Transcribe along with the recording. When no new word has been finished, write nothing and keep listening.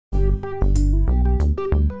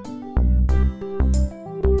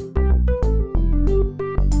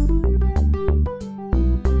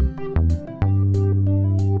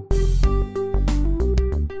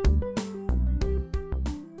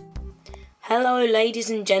Hello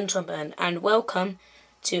ladies and gentlemen, and welcome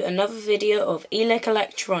to another video of Elec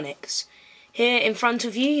Electronics. Here in front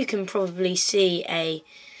of you, you can probably see a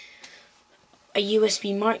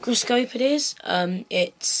USB microscope. It is.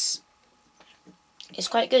 It's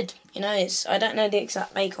quite good. You know, I don't know the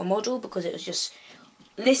exact make or model because it was just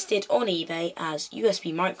listed on eBay as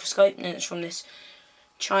USB microscope, and it's from this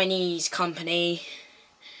Chinese company.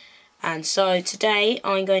 And so today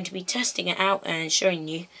I'm going to be testing it out and showing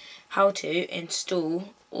you how to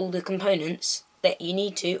install all the components that you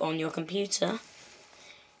need to on your computer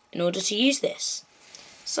in order to use this.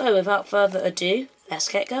 So without further ado, let's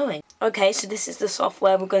get going. Okay, so this is the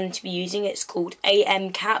software we're going to be using. It's called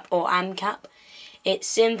AMCAP or AMCAP. It's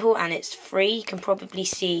simple and it's free. You can probably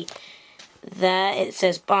see there it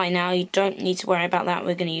says buy now. You don't need to worry about that.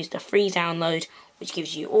 We're going to use the free download, which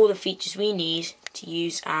gives you all the features we need to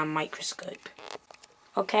use our microscope.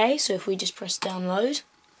 Okay, so if we just press download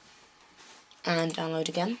and download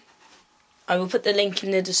again. I will put the link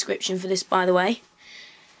in the description for this, by the way.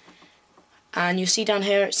 And you'll see down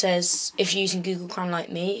here it says, if you're using Google Chrome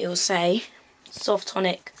like me, it will say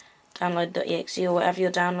Softonic download.exe or whatever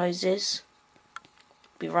your downloads is.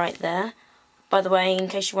 Be right there. By the way, in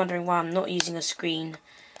case you're wondering why I'm not using a screen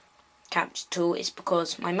capture tool, it's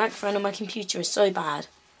because my microphone on my computer is so bad.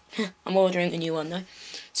 I'm ordering a new one though.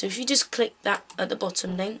 So if you just click that at the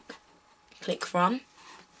bottom link, click from,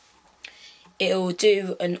 it will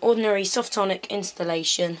do an ordinary Softonic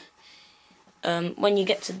installation. When you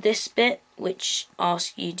get to this bit, which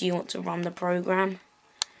asks you, do you want to run the program?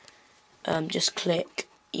 Just click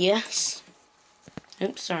yes.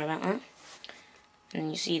 Oops, sorry about that.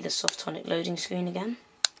 And you see the Softonic loading screen again.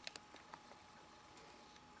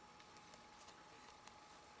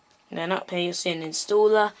 And then up here you'll see an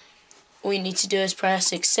installer. All you need to do is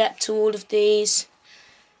press accept to all of these.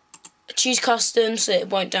 Choose custom so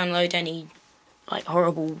it won't download any like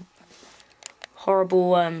horrible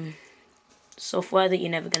software that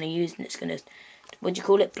you're never going to use, and it's going to, what do you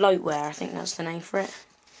call it, bloatware, I think that's the name for it.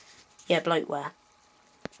 Yeah, bloatware.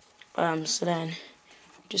 So then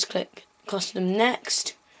just click custom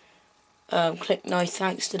next, click no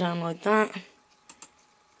thanks to download that,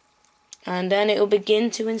 and then it will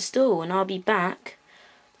begin to install, and I'll be back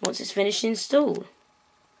once it's finished installed.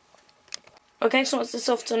 Okay, so once the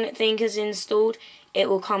Softonic thing is installed, it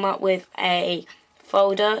will come up with a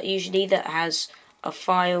folder, usually that has a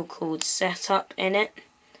file called setup in it,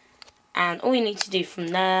 and all you need to do from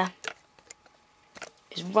there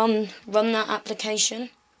is run that application,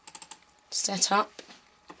 setup,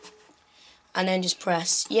 and then just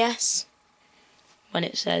press yes when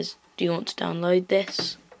it says, do you want to download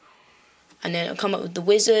this? And then it'll come up with the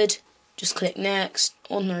wizard. Just click next,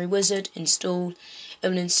 ordinary wizard, install. It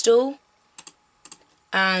will install,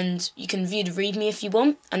 and you can view the readme if you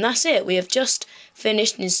want, and that's it. We have just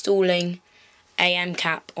finished installing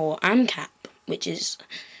AMCAP or AMCAP, which is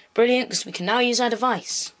brilliant because we can now use our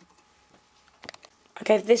device.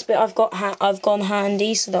 Okay, for this bit I've gone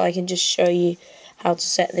handy so that I can just show you how to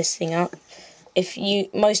set this thing up.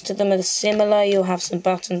 Most of them are similar. You'll have some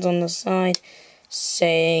buttons on the side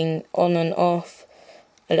saying on and off,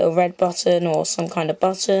 a little red button or some kind of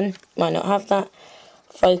button. Might not have that.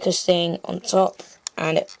 Focusing on top,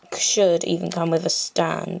 and it should even come with a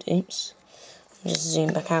stand. Oops, I'll just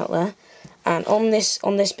zoom back out there. And on this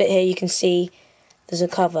bit here, you can see there's a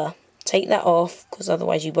cover. Take that off because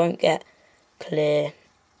otherwise you won't get clear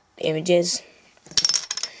images.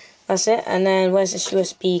 That's it. And then where's this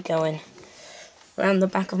USB going? Around the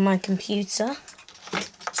back of my computer,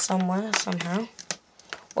 somewhere, somehow.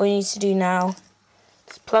 All you need to do now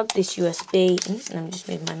is plug this USB. Let me just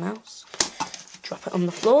move my mouse. Drop it on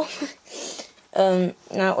the floor.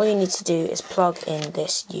 Now all you need to do is plug in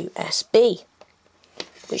this USB,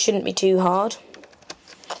 which shouldn't be too hard,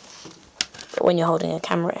 but when you're holding a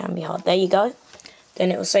camera it can be hard. There you go.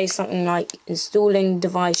 Then it will say something like installing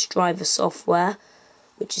device driver software,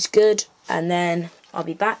 which is good, and then I'll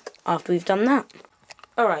be back after we've done that.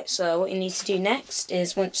 Alright, so what you need to do next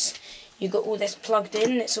is, once you've got all this plugged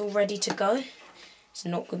in, it's all ready to go. It's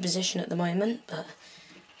in an awkward position at the moment, but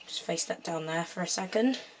just face that down there for a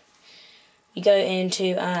second. You go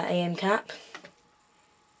into AMCAP,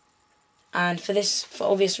 and for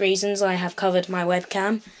obvious reasons, I have covered my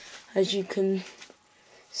webcam, as you can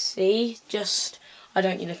see. I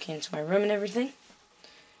don't want you looking into my room and everything.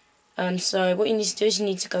 So what you need to do is you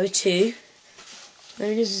need to go to, let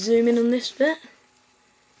me just zoom in on this bit.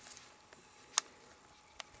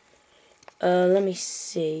 Let me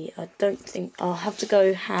see, I don't think, I'll have to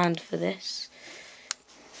go hand for this.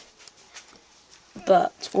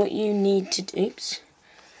 But what you need to do,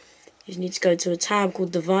 you need to go to a tab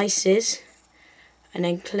called Devices, and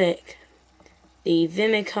then click the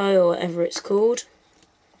Vimico or whatever it's called.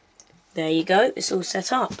 There you go, it's all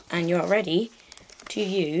set up and you're ready to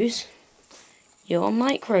use your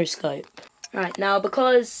microscope. Right, now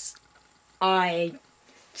because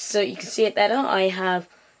so you can see it better, I have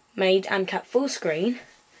made AMCAP full screen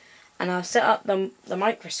and I've set up the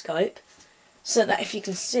microscope so that if you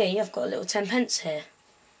can see, I've got a little 10pence here.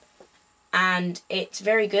 And it's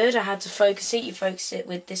very good. I had to focus it. You focus it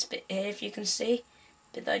with this bit here, if you can see.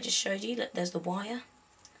 The bit that I just showed you. Look, there's the wire.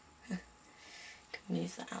 Can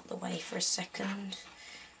move that out the way for a second.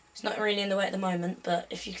 It's not really in the way at the moment, but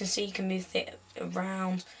if you can see, you can move it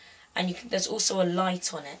around. And there's also a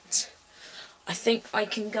light on it. I think I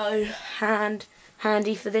can go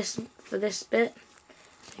handy for this bit.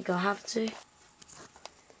 I think I'll have to.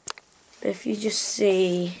 But if you just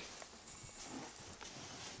see,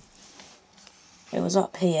 it was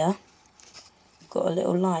up here. Got a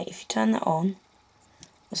little light. If you turn that on,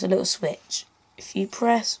 there's a little switch. If you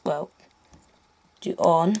press, do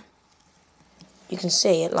on, you can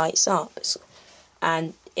see it lights up.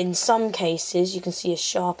 And in some cases, you can see a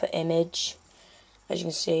sharper image. As you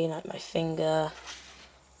can see, like my finger,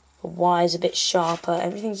 the wire's a bit sharper.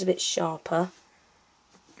 Everything's a bit sharper.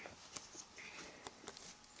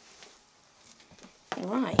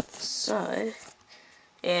 Right, so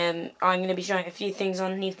I'm going to be showing a few things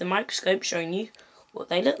underneath the microscope, showing you what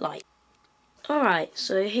they look like. Alright,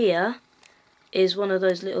 so here is one of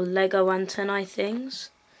those little Lego antennae things.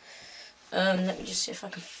 Let me just see if I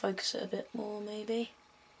can focus it a bit more, maybe.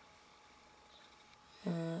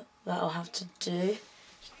 That'll have to do. You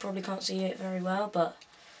probably can't see it very well, but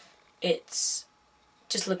it's...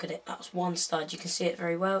 Just look at it, that's one stud. You can see it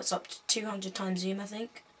very well. It's up to 200 times zoom, I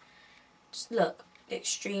think. Just look.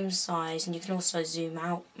 Extreme size, and you can also zoom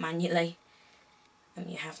out manually, and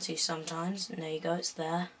you have to sometimes, and there you go, it's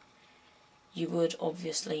there. You would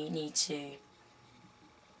obviously need to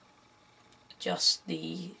adjust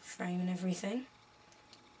the frame and everything.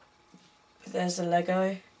 But there's the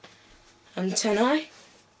Lego antennae.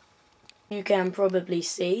 You can probably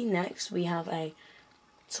see next we have a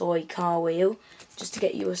toy car wheel. Just to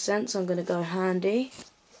get you a sense, I'm going to go handy.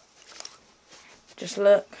 Just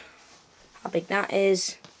look how big that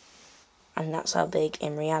is, and that's how big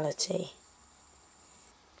in reality.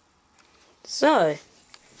 So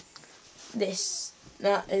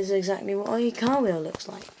that is exactly what a car wheel looks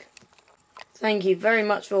like. Thank you very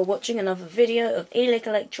much for watching another video of Elic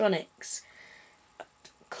Electronics.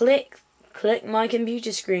 Click my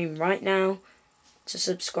computer screen right now to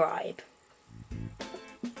subscribe.